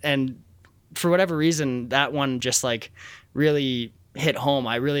song, and for whatever reason that one just like really hit home.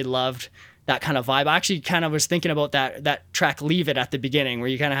 I really loved that kind of vibe. I actually kind of was thinking about that track Leave It at the beginning, where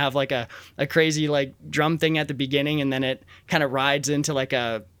you kind of have like a crazy like drum thing at the beginning, and then it kind of rides into like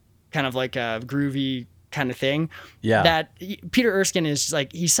a kind of like a groovy kind of thing. Yeah. That Peter Erskine is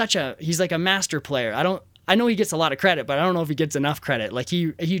like, he's like a master player. I know he gets a lot of credit, but I don't know if he gets enough credit. Like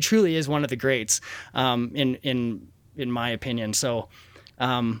he truly is one of the greats, in my opinion. So,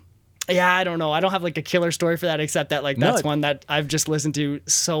 yeah, I don't know. I don't have like a killer story for that, except that like that's one that I've just listened to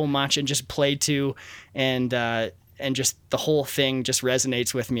so much and just played to, and just the whole thing just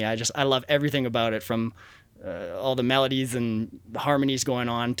resonates with me. I love everything about it, from all the melodies and the harmonies going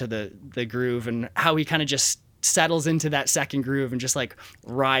on to the groove, and how he kind of just settles into that second groove and just like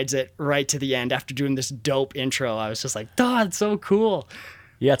rides it right to the end after doing this dope intro. I was just like, oh, it's so cool.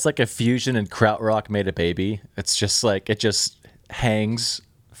 Yeah, it's like a fusion and krautrock made a baby. It's just like, it just hangs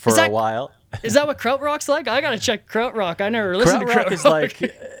for a while. Is that what krautrock's like? I gotta check krautrock. I never listened to krautrock. Is like,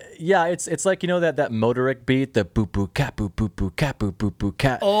 yeah, it's like, you know, that motoric beat, the boop boop cat boop boop boop cat boop boop boop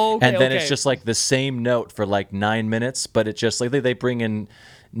cat. Oh, okay, and then it's just like the same note for like 9 minutes, but it just like they bring in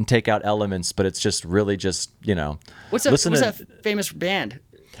and take out elements, but it's just really just, you know. What's that famous band?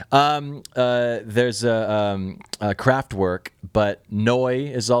 There's a Kraftwerk, but Neu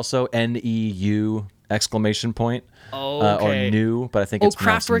is also NEU exclamation point. Oh, okay. Or new, but I think it's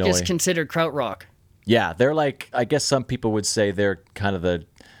pronounced Kraftwerk Neu. is considered krautrock. Yeah, they're like, I guess some people would say they're kind of the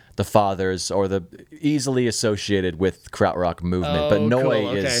fathers, or the easily associated with krautrock movement. But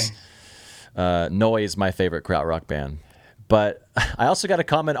Neu is my favorite krautrock band. But I also got a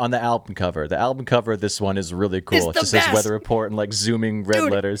comment on the album cover. The album cover of this one is really cool. It just says Weather Report in like zooming red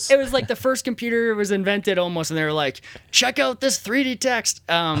letters. It was like the first computer was invented almost, and they were like, check out this 3D text.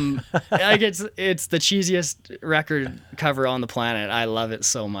 Like it's the cheesiest record cover on the planet. I love it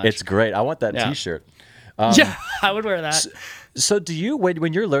so much. It's great. I want that T-shirt. Yeah, I would wear that. So do you,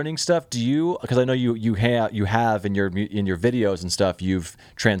 when you're learning stuff, because I know you have in your videos and stuff, you've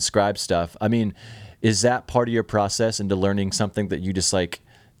transcribed stuff. I mean, is that part of your process into learning something that you just like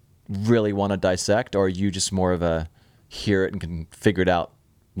really want to dissect, or are you just more of a hear it and can figure it out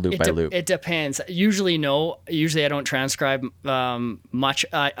loop by loop? It depends. Usually no. Usually I don't transcribe much.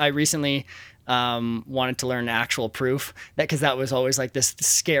 I recently wanted to learn actual proof, because that was always like this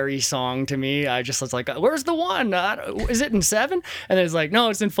scary song to me. I just was like, where's the one? Is it in 7? And it's like, no,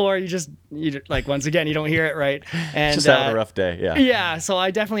 it's in 4. You like, once again, you don't hear it right. And Just having a rough day. Yeah. Yeah. So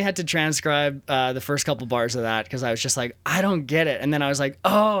I definitely had to transcribe the first couple bars of that, because I was just like, I don't get it. And then I was like,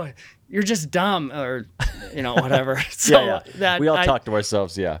 oh, you're just dumb, or whatever. So we all talk to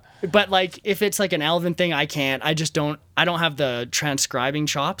ourselves. Yeah. But like, if it's like an Elvin thing, I can't. I don't have the transcribing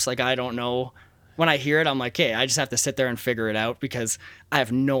chops. Like, I don't know. When I hear it, I'm like, hey, I just have to sit there and figure it out, because I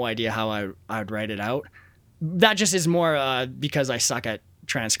have no idea how I would write it out. That just is more because I suck at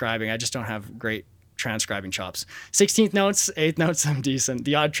transcribing. I just don't have great transcribing chops. 16th notes, 8th notes, I'm decent.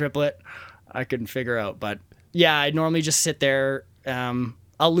 The odd triplet, I couldn't figure out. But yeah, I normally just sit there.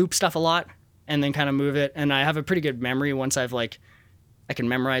 I'll loop stuff a lot and then kind of move it. And I have a pretty good memory once I can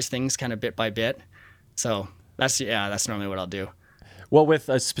memorize things kind of bit by bit. So that's normally what I'll do. Well, with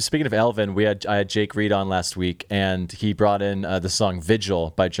speaking of Elvin, I had Jake Reed on last week, and he brought in the song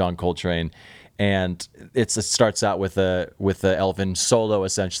 "Vigil" by John Coltrane, and it starts out with the Elvin solo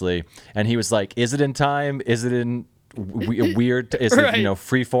essentially, and he was like, "Is it in time? Is it in weird? Is right. it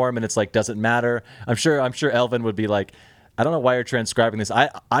free form?" And it's like, doesn't matter. I'm sure Elvin would be like, "I don't know why you're transcribing this.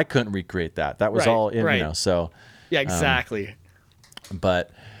 I couldn't recreate that. That was all in so." Yeah, exactly.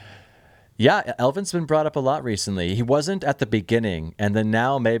 But. Yeah, Elvin's been brought up a lot recently. He wasn't at the beginning, and then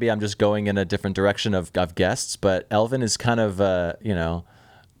now maybe I'm just going in a different direction of guests, but Elvin is kind of,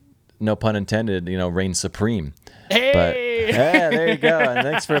 no pun intended, reigns supreme. Hey! But, hey, there you go, and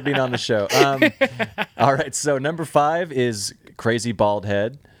thanks for being on the show. All right, so number 5 is Crazy Bald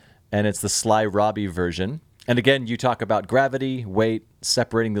Head, and it's the Sly Robbie version. And again, you talk about gravity, weight,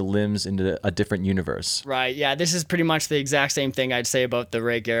 separating the limbs into a different universe. Right, yeah. This is pretty much the exact same thing I'd say about the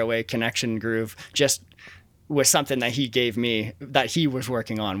Ray Garraway connection groove, just with something that he gave me, that he was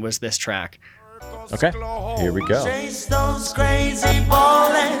working on, was this track. Okay, here we go. Chase those crazy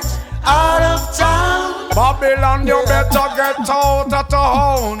bullets out of town. Babylon, you better get out of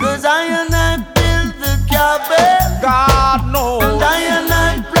town. 'Cause I build the cabin. God knows. And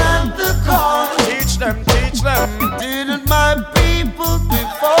I plant the corn. Teach them, teach them. Didn't my people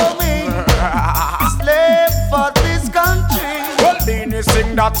before me slave for this country? Well, Beanie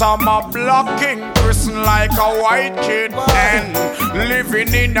sing that I'm a black king, christened like a white kid, and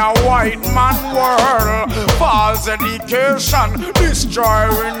living in a white man world. False education,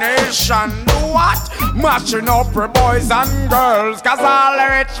 destroying nation. Do what? Mashing up for boys and girls, 'cause all the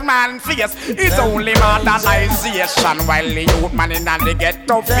rich man face is only modernization, while the youth man in the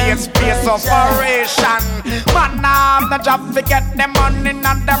ghetto face operation. Man have the job to get them money and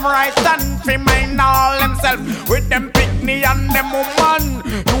them right, and fi mind all themselves with them picnic and them woman.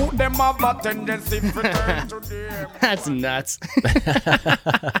 You them have a tendency to turn to them. That's nuts.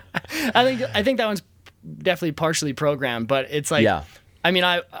 I think that one's definitely partially programmed, but it's like, yeah. I mean,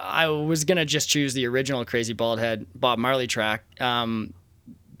 I was gonna just choose the original Crazy Bald Head Bob Marley track,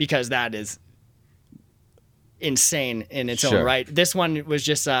 because that is insane in its own right. This one was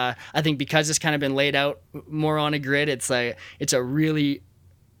just, I think, because it's kind of been laid out more on a grid. It's a really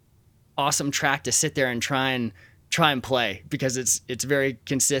awesome track to sit there and try and play, because it's very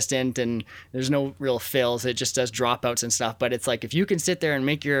consistent and there's no real fills. It just does dropouts and stuff. But it's like, if you can sit there and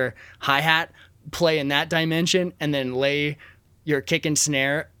make your hi-hat play in that dimension and then lay your kick and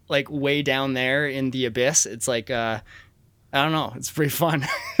snare like way down there in the abyss, it's like, I don't know, it's pretty fun.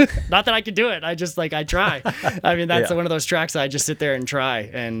 Not that I could do it, I just I try. I mean, that's one of those tracks I just sit there and try,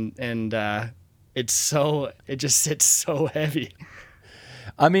 and it just sits so heavy.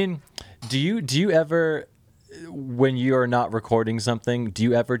 I mean, do you ever, when you're not recording something, do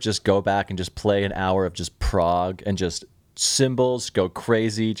you ever just go back and just play an hour of just prog and just cymbals, go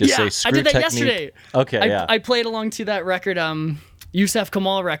crazy, just say screw I did that technique? yesterday. Okay, I played along to that record, Yusef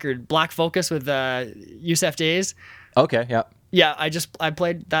Kamal record, Black Focus with Yusef Days. Okay, yeah. Yeah, I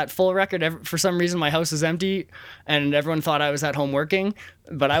played that full record. For some reason, my house was empty, and everyone thought I was at home working,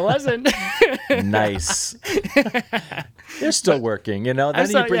 but I wasn't. Nice. You're still working, Then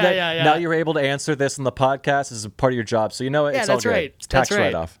now you're able to answer this on the podcast as a part of your job. So it's all good. Right. It's tax that's right.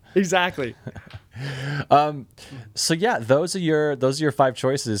 write-off. Exactly. So yeah, those are your 5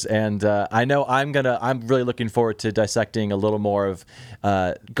 choices, and I know I'm really looking forward to dissecting a little more of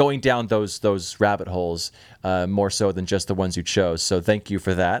going down those rabbit holes, more so than just the ones you chose. So thank you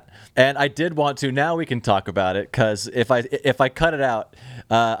for that. And I did want to, now we can talk about it, because if I cut it out,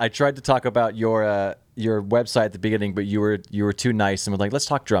 I tried to talk about your your website at the beginning, but you were too nice and were like, let's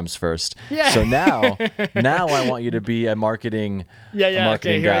talk drums first. Yeah. So now I want you to be a marketing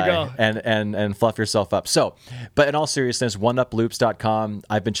Okay, here I guy go. and fluff yourself up. So, but in all seriousness, oneuploops.com.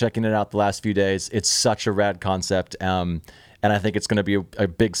 I've been checking it out the last few days. It's such a rad concept, and I think it's going to be a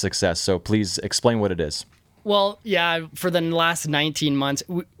big success. So please explain what it is. Well, yeah, for the last 19 months,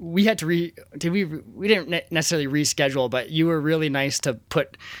 we had to we didn't necessarily reschedule, but you were really nice to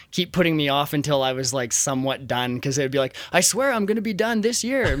keep putting me off until I was like somewhat done, because it'd be like, I swear I'm going to be done this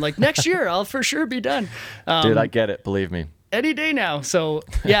year. I'm like, next year I'll for sure be done. Dude, I get it. Believe me. Any day now. So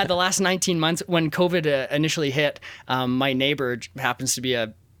yeah, the last 19 months when COVID initially hit, my neighbor happens to be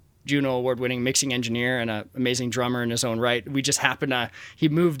a Juno award-winning mixing engineer and an amazing drummer in his own right. We just happened to, he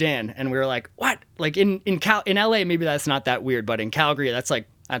moved in and we were like, what? Like in LA, maybe that's not that weird, but in Calgary, that's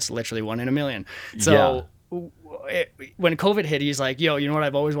literally 1 in a million. So when COVID hit, he's like, yo, you know what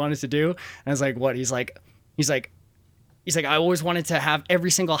I've always wanted to do? And I was like, what? He's like, I always wanted to have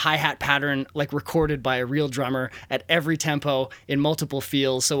every single hi-hat pattern like recorded by a real drummer at every tempo in multiple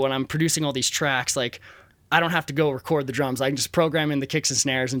feels. So when I'm producing all these tracks, like, I don't have to go record the drums. I can just program in the kicks and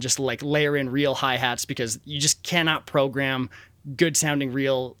snares and just like layer in real hi-hats, because you just cannot program good sounding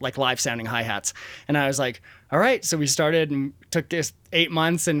real, like live sounding hi-hats. And I was like, all right. So we started and took this 8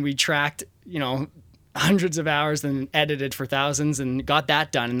 months and we tracked, hundreds of hours and edited for thousands and got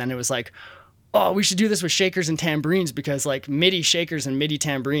that done. And then it was like, oh, we should do this with shakers and tambourines, because like MIDI shakers and MIDI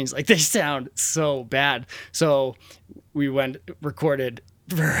tambourines, like they sound so bad. So we recorded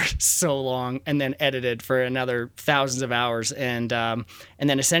for so long and then edited for another thousands of hours. And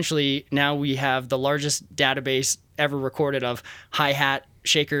then essentially now we have the largest database ever recorded of hi-hat,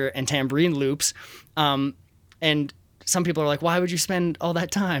 shaker, and tambourine loops. And some people are like, why would you spend all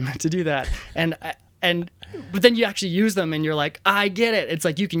that time to do that? But then you actually use them and you're like, I get it. It's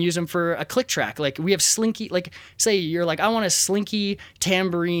like you can use them for a click track. Like we have slinky, like say you're like, I want a slinky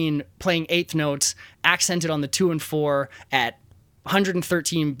tambourine playing eighth notes accented on the 2 and 4 at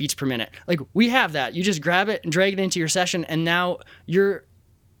 113 beats per minute. Like we have that. You just grab it and drag it into your session, and now you're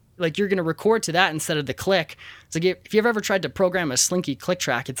going to record to that instead of the click. It's like if you've ever tried to program a slinky click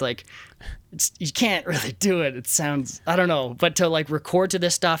track, it's like you can't really do it. It sounds, I don't know, but to like record to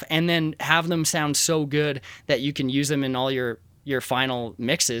this stuff and then have them sound so good that you can use them in all your final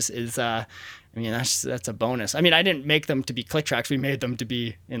mixes is that's a bonus. I mean, I didn't make them to be click tracks. We made them to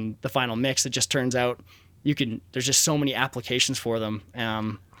be in the final mix. It just turns out there's just so many applications for them.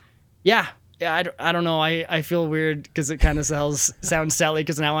 I don't know. I feel weird because it kind of sounds silly,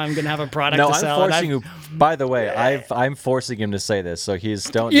 because now I'm going to have a product to sell. No, I'm forcing you. By the way, I'm forcing him to say this, so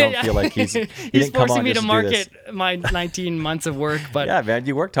don't feel like he didn't come on forcing me just to market my 19 months of work. But yeah, man,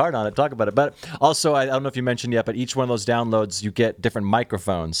 you worked hard on it. Talk about it. But also, I don't know if you mentioned yet, but each one of those downloads, you get different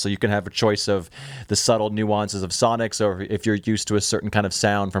microphones, so you can have a choice of the subtle nuances of sonics, or if you're used to a certain kind of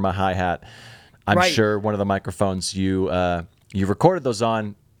sound from a hi-hat. I'm sure one of the microphones you recorded those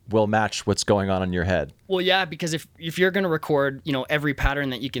on will match what's going on in your head. Well, yeah, because if you're going to record, every pattern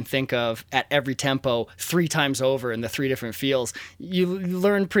that you can think of at every tempo 3 times over in the 3 different feels, you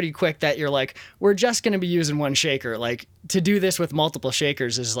learn pretty quick that you're like, we're just going to be using one shaker. Like to do this with multiple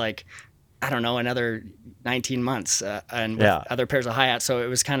shakers is like, I don't know, another 19 months and with other pairs of hi-hats. So it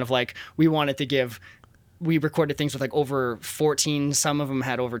was kind of like we recorded things with like over 14. Some of them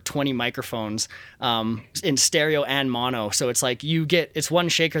had over 20 microphones in stereo and mono. So it's like it's one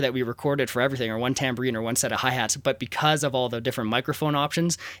shaker that we recorded for everything, or one tambourine, or one set of hi-hats. But because of all the different microphone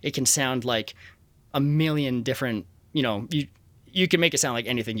options, it can sound like a million different, you can make it sound like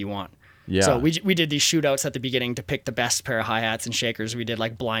anything you want. Yeah. So we did these shootouts at the beginning to pick the best pair of hi-hats and shakers. We did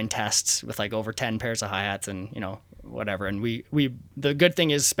like blind tests with like over 10 pairs of hi-hats and, whatever. And the good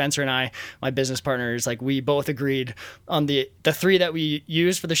thing is Spencer and I, my business partners, like we both agreed on the 3 that we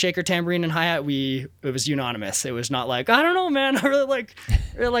used for the shaker, tambourine, and hi-hat. It was unanimous. It was not like, I don't know, man, I really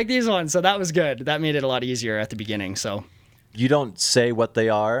like these ones. So that was good. That made it a lot easier at the beginning. So you don't say what they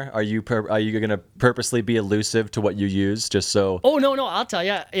are. Are you going to purposely be elusive to what you use, just so? Oh no, I'll tell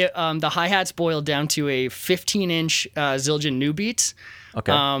you. The hi-hats boiled down to a 15-inch Zildjian New Beats.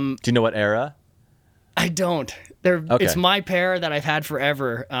 Okay. Do you know what era? I don't. It's my pair that I've had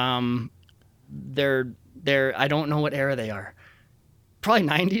forever. I don't know what era they are. Probably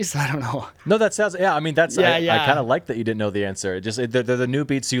 90s. I don't know. No, that sounds. Yeah, I mean I kind of like that you didn't know the answer. They're the new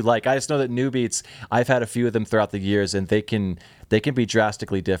beats you like. I just know that new beats. I've had a few of them throughout the years, and they can be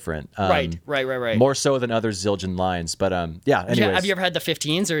drastically different. Right. More so than other Zildjian lines, but yeah. Anyways, have you ever had the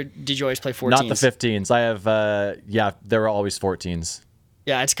 15s, or did you always play 14s? Not the 15s. I have. There were always 14s.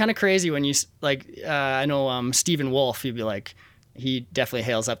 Yeah, it's kind of crazy when you like. I know Stephen Wolf. He'd be like, he definitely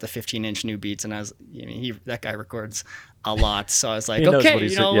hails up the 15-inch new beats, and that guy records a lot. So I was like, He knows okay, what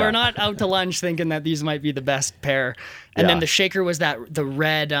he's saying, yeah. we're not out to lunch thinking that these might be the best pair. And then the shaker was the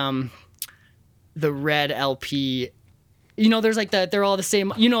red LP. There's like they're all the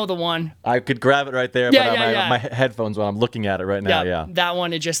same. The one. I could grab it right there, Yeah, but yeah. my headphones when I'm looking at it right now. Yeah, That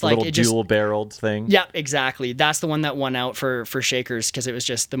one, it just the like little dual-barreled thing. Yeah, exactly. That's the one that won out for shakers because it was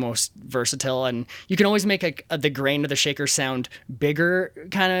just the most versatile, and you can always make the grain of the shaker sound bigger,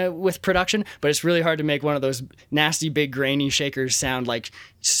 kind of with production. But it's really hard to make one of those nasty big grainy shakers sound like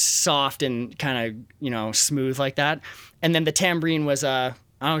soft and kind of smooth like that. And then the tambourine was it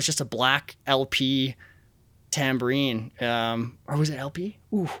was just a black LP tambourine, or was it LP?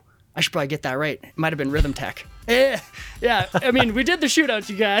 Ooh, I should probably get that right. It might have been Rhythm Tech. Yeah. I mean, we did the shootout,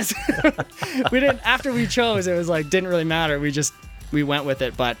 you guys. We didn't. After we chose, it was like didn't really matter. We went with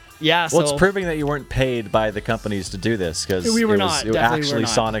it, but yeah. Well, it's proving that you weren't paid by the companies to do this because we were not. Actually,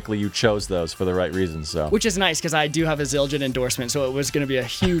 sonically, you chose those for the right reasons. So, which is nice because I do have a Zildjian endorsement, so it was going to be a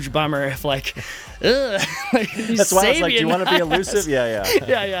huge bummer if like that's why I was like, do you want to be elusive? Yeah.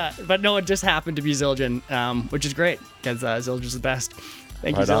 Yeah. But no, it just happened to be Zildjian, which is great because Zildjian's the best.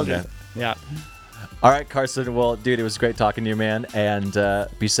 Thank you, Zildjian. Yeah. All right, Carson. Well, dude, it was great talking to you, man. And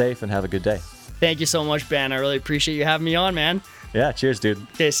be safe and have a good day. Thank you so much, Ben. I really appreciate you having me on, man. Yeah, cheers, dude.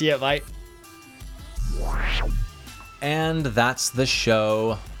 Okay, see ya, bye. And that's the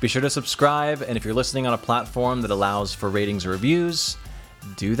show. Be sure to subscribe, and if you're listening on a platform that allows for ratings or reviews,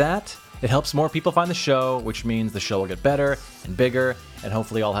 do that. It helps more people find the show, which means the show will get better and bigger, and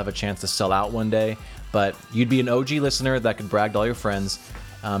hopefully I'll have a chance to sell out one day. But you'd be an OG listener that could brag to all your friends.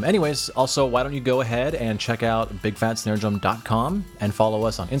 Anyways, also, why don't you go ahead and check out bigfatsnaredrum.com and follow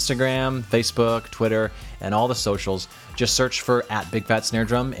us on Instagram, Facebook, Twitter, and all the socials. Just search for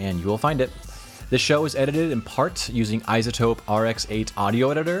 @BigFatSnareDrum and you will find it. This show is edited in part using Isotope RX8 audio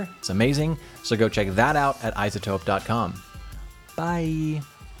editor. It's amazing, so go check that out at isotope.com. Bye.